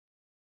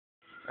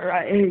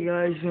Alright, hey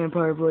guys,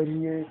 Vampire Blade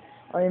here.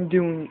 I am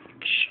doing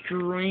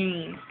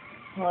extreme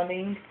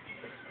hunting.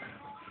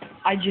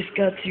 I just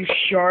got to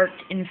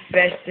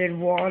shark-infested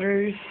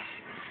waters.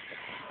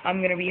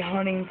 I'm gonna be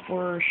hunting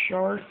for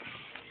sharks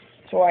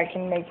so I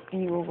can make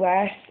the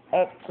last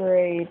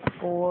upgrade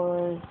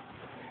for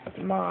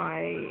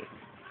my,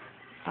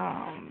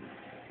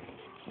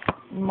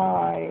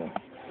 my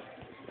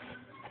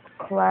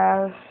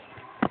class.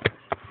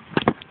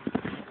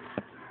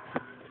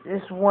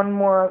 Just one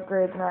more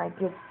upgrade and I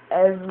get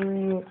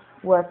every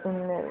weapon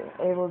that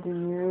I'm able to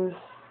use.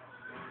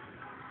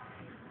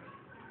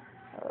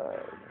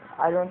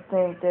 I don't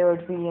think they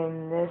would be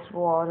in this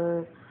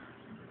water.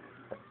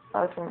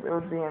 I think they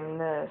would be in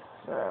this,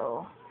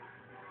 so...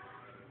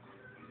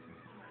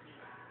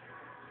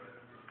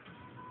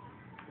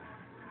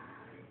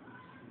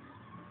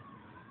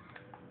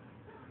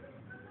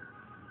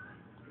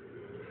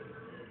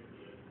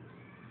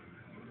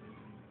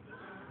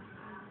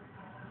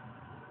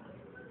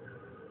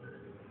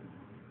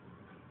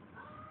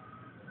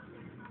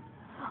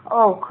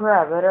 Oh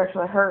crap, that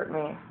actually hurt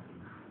me.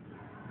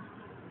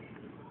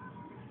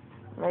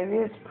 Maybe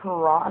it's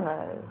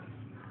piranhas.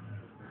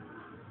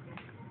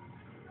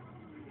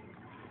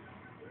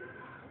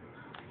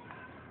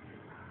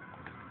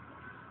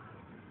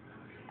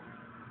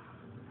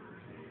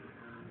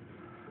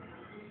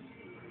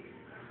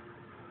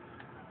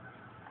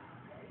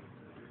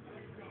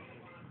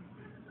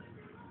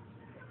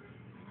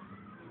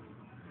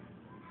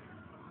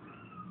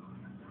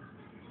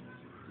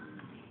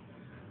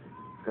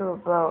 To a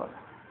boat.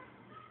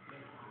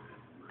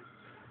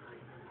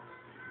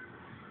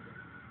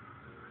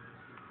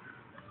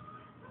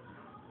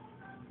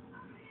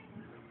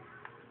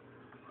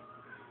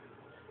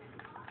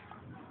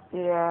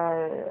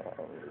 Yeah,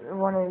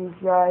 one of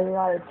these guys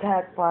got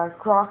attacked by a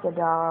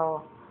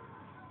crocodile.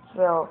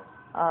 So,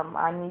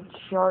 I need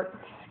shark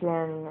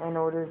skin in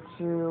order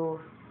to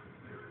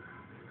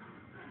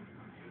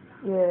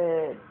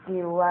get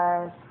the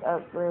last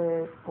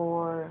upgrade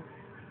for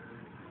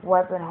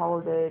weapon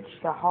holdage,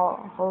 the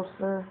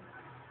holster.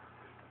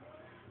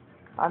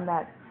 I'm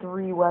at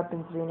 3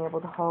 weapons being able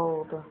to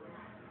hold.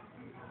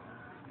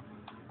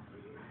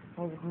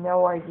 I have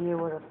no idea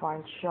where to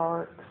find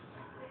sharks.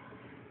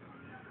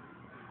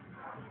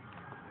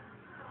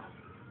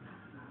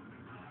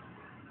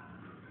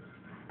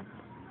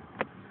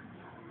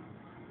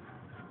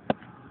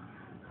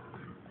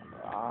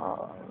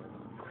 Oh,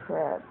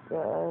 crap,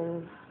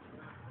 guys.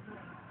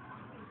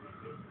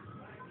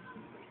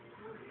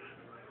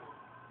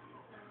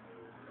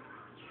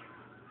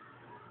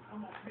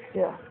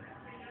 Yeah.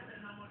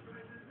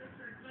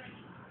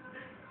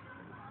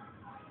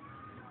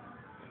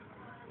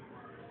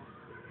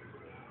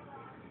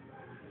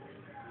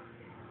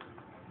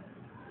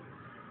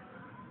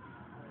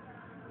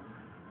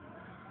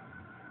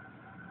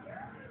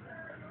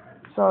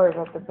 Sorry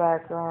about the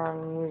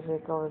background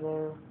music over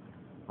there.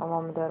 My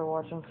mom and dad are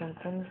watching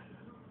something.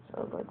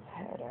 So let's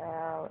head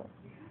out.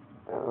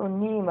 Oh,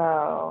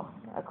 Nemo.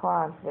 A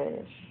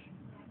clownfish.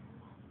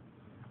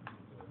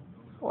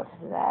 What's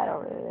that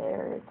over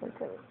there? It's like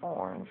an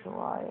orange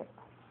light.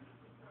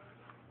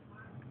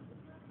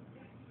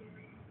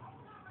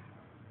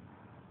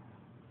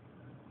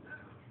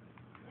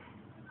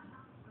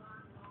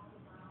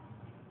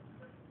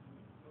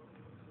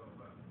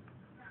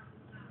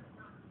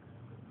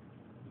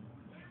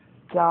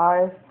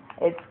 Guys,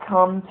 it's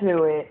come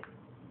to it.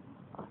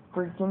 A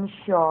freaking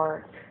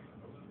shark.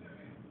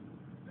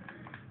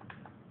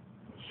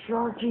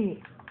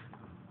 Sharky.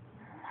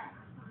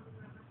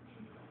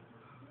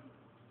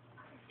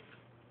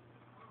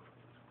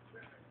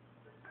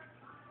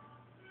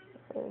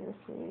 Let's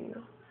see.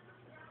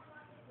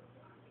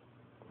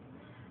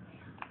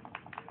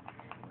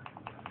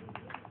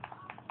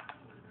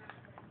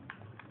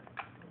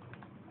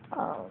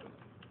 Oh,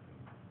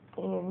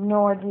 you have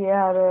no idea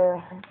how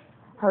to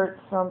hurt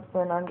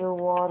something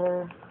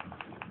underwater.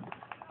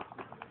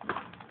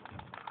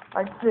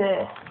 Like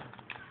this.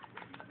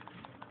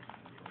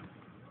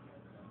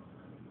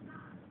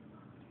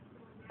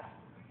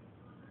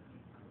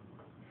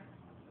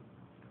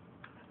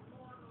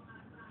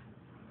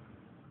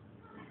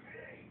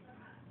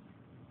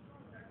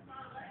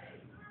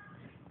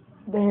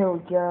 There we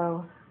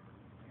go.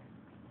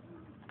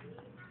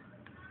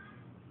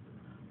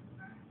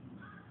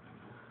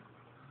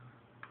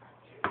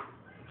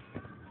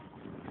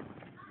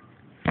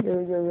 There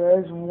we go,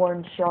 there's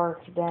one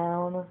shark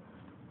down.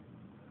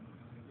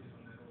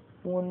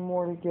 One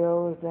more to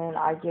go, then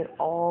I get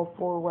all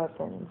 4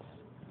 weapons.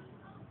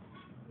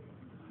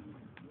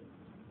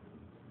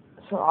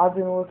 So I've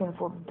been looking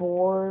for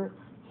boar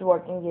so I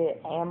can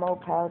get ammo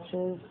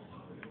pouches.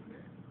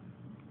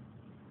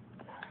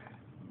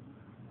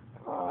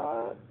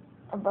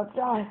 I'm about to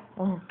die.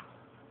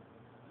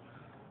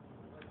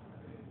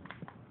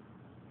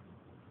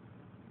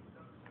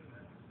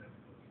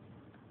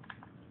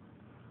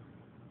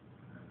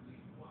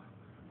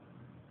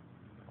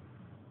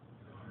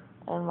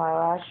 And my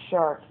last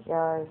shark,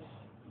 guys.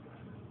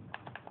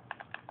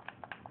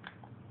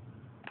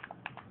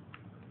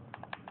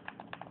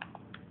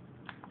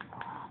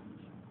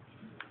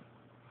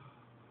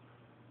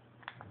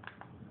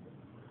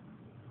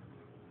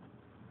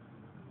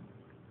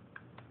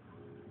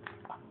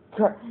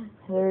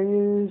 There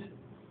he is.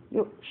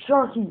 Yo,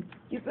 Sharky,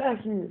 get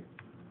back here.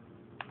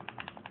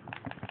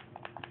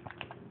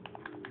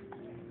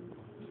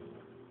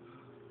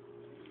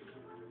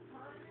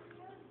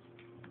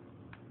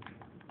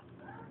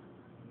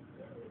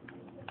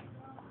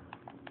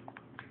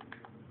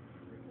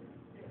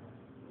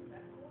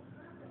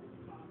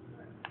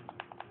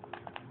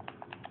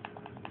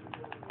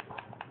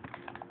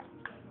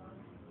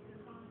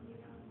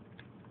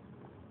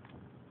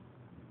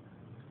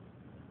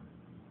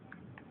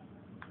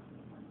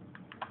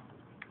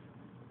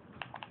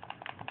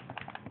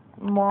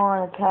 Come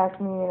on, attack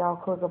me and I'll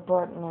click a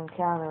button and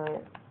counter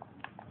it.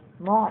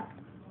 Come on.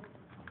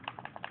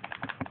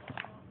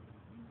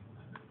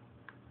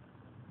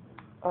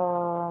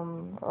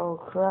 Oh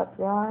crap,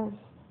 guys.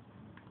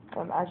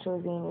 I'm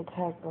actually being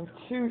attacked by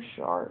 2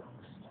 sharks.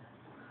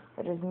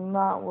 That is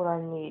not what I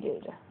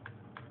needed.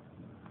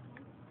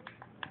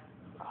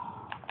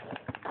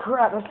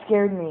 Crap, that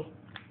scared me.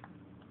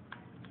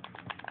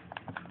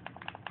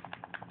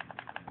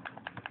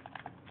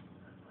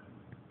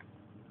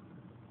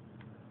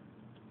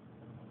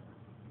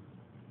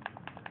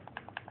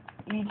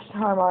 Each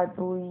time I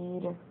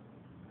bleed,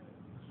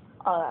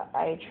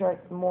 I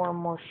attract more and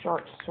more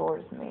sharks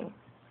towards me.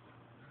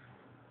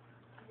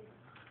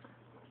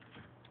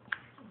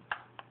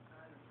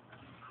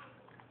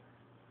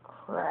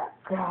 Crap,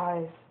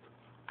 guys.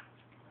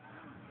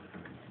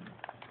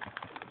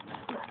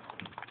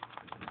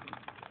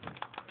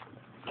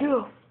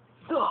 Kill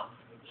the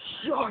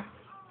shark!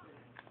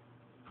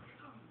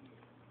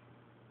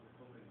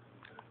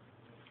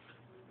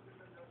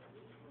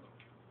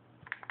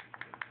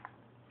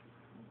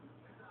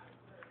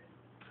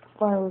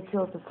 Finally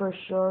killed the first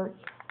shark.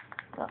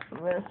 Now I'm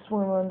gonna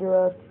swim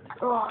under after.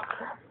 Oh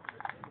crap!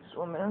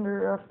 Swimming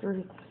under after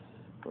it.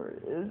 Where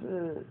is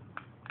it?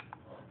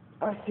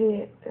 I see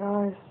it,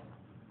 guys.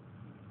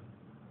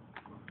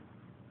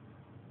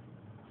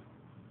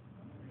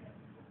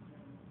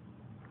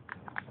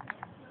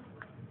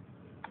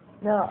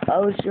 Now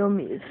I'll show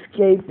me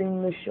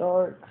escaping the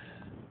sharks.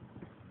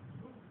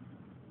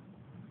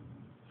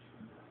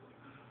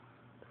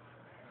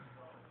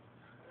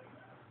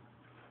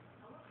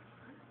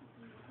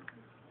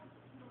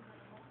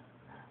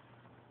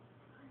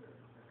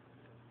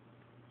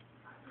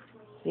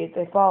 See if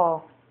they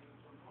fall.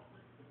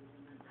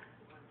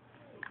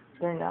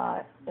 They're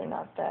not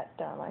that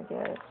dumb, I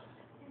guess.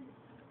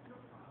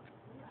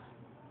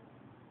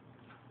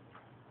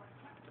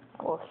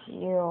 I will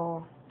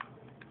heal.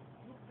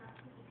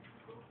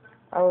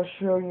 I will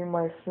show you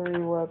my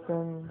 3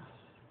 weapons.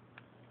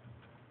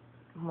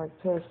 My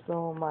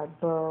pistol, my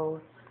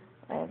bow,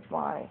 and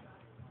my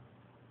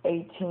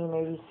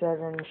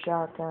 1887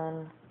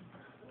 shotgun.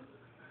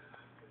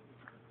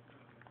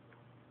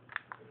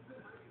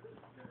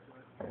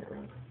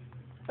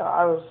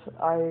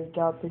 I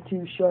got the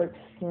 2 shark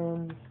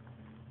skins.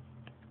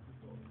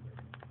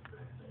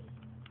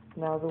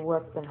 Now the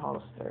weapon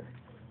holster.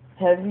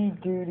 Heavy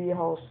duty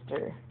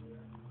holster.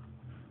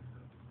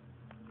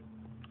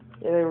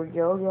 Yeah, there we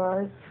go,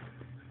 guys.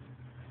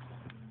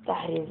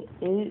 That is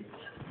it.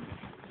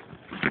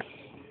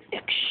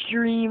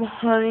 Extreme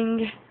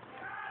hunting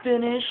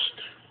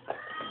finished.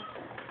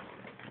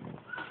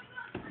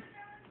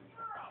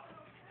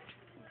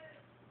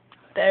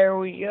 There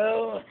we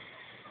go.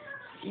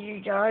 See you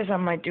guys. I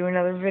might do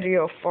another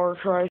video of Far Cry